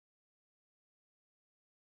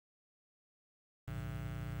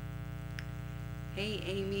Hey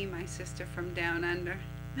Amy, my sister from down under.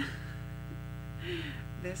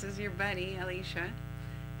 This is your buddy Aleisha,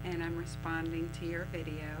 and I'm responding to your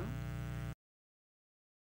video.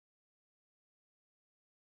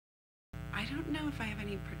 I don't know if I have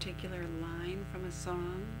any particular line from a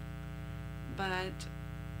song, but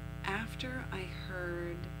after I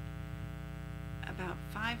heard about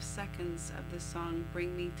 5 seconds of the song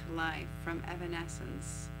Bring Me to Life from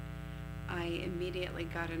Evanescence, I immediately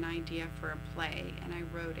got an idea for a play and I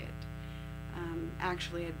wrote it.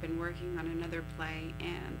 Actually, I'd been working on another play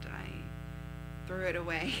and I threw it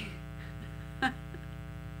away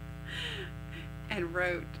and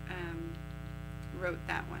wrote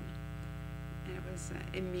that one, and it was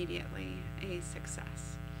immediately a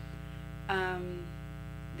success.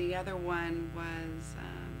 The other one was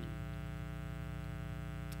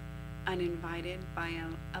Uninvited by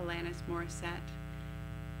Alanis Morissette.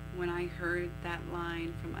 When I heard that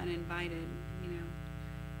line from Uninvited, you know,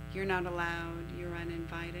 you're not allowed, you're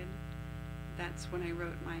uninvited, that's when I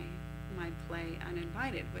wrote my play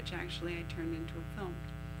Uninvited, which actually I turned into a film.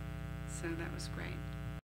 So that was great.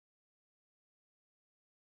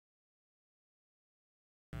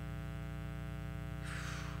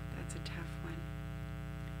 That's a tough one.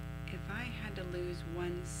 If I had to lose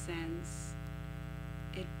one sense,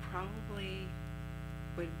 it probably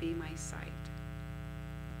would be my sight.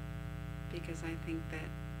 Because I think that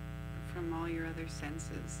from all your other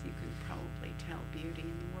senses, you can probably tell beauty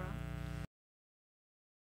in the world.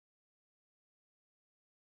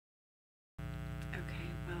 Okay,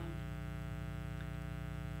 well,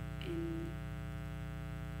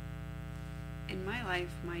 in my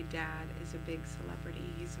life, my dad is a big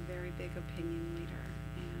celebrity. He's a very big opinion leader,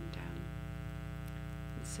 and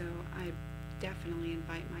so I definitely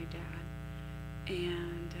invite my dad.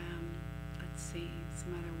 And let's see,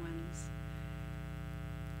 some other ones.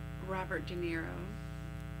 Robert De Niro,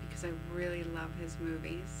 because I really love his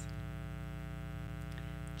movies.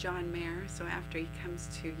 John Mayer, so after he comes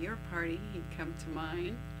to your party, he'd come to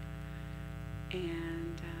mine.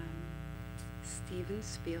 And Steven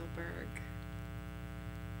Spielberg,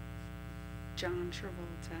 John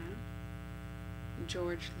Travolta,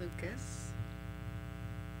 George Lucas.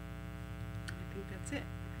 I think that's it,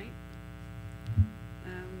 right?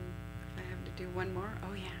 If I have to do one more,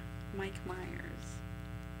 oh yeah, Mike Myers.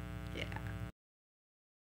 Yeah.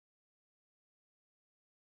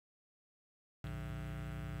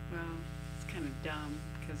 Well, it's kind of dumb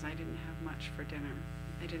because I didn't have much for dinner.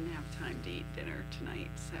 I didn't have time to eat dinner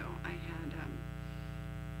tonight, so I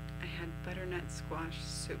had butternut squash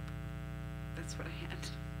soup. That's what I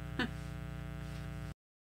had.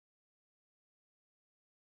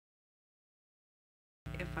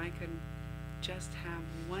 If I could just have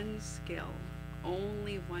one skill,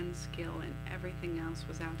 only one skill, and everything else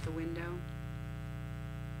was out the window,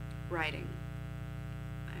 writing.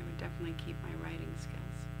 I would definitely keep my writing skills.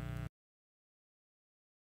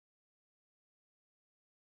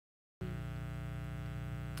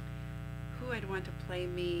 Who I'd want to play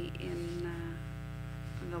me in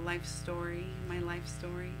the life story, my life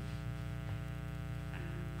story.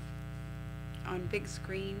 On big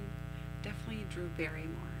screen, definitely Drew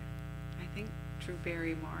Barrymore. I think Drew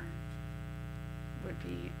Barrymore would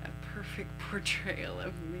be a perfect portrayal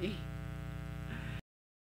of me.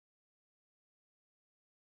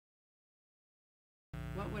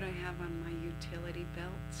 What would I have on my utility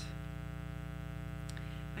belt?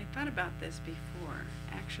 I thought about this before.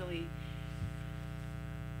 Actually,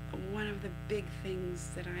 one of the big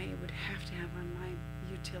things that I would have to have on my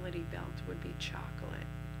utility belt would be chocolate.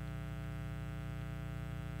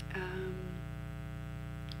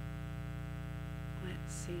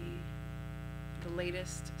 Let's see, the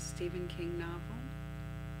latest Stephen King novel,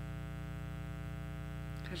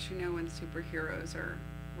 because you know when superheroes are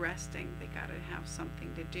resting, they gotta have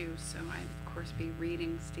something to do, so I'd of course be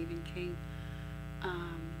reading Stephen King.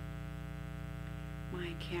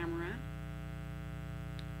 My camera,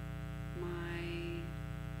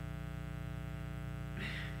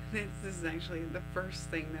 this is actually the first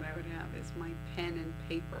thing that I would have is my pen and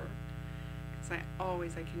paper, because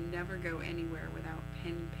I can never go anywhere without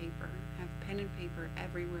pen and paper. I have pen and paper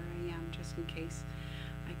everywhere I am, just in case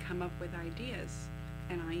I come up with ideas,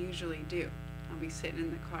 and I usually do. I'll be sitting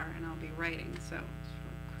in the car and I'll be writing, so it's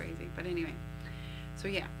crazy, but anyway. So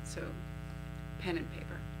yeah, so pen and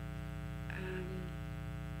paper. I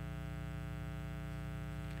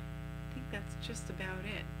think that's just about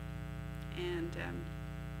it. And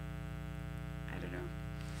I don't know,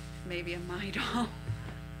 maybe a my doll,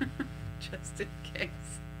 just in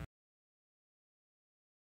case.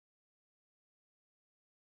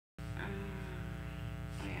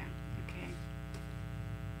 Oh yeah, okay.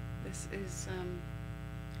 This is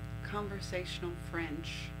conversational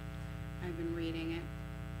French. I've been reading it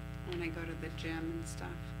when I go to the gym and stuff.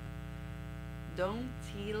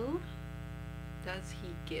 Dont-il, does he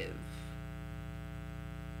give?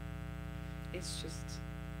 It's just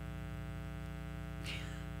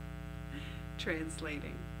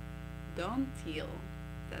translating. Dont-il,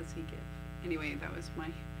 does he give? Anyway, that was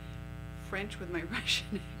my French with my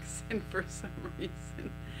Russian accent for some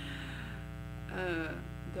reason.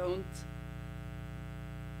 Don't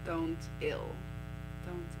ill.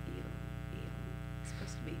 Don't ill. It's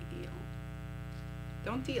supposed to be ill.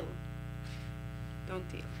 Don't ill.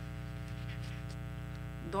 Don't ill.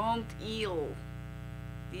 Don't ill.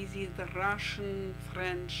 This is the Russian,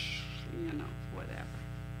 French, you know, whatever.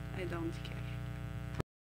 I don't care.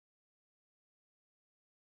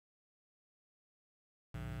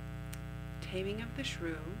 Taming of the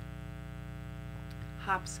Shrew,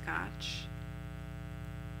 Hopscotch,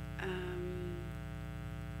 oh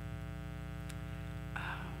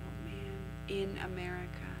man, In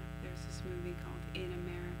America. There's this movie called In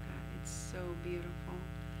America. It's so beautiful.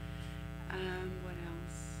 What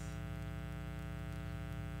else?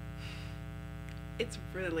 It's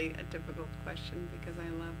really a difficult question because I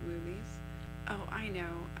love movies. Oh, I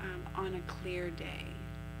know. On a Clear Day.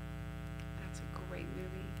 That's a great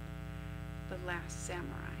movie. The Last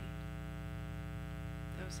Samurai.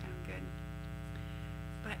 Those sound good.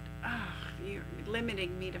 But, you're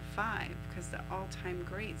limiting me to 5 because the all-time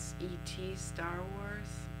greats, E.T., Star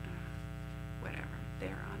Wars, whatever, they're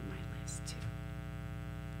on my list too.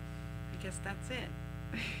 I guess that's it.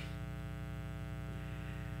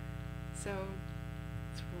 So,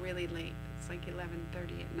 it's really late. It's like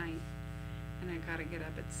 11:30 at night, and I gotta get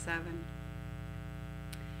up at 7.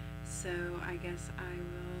 So, I guess I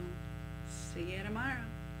will see you tomorrow.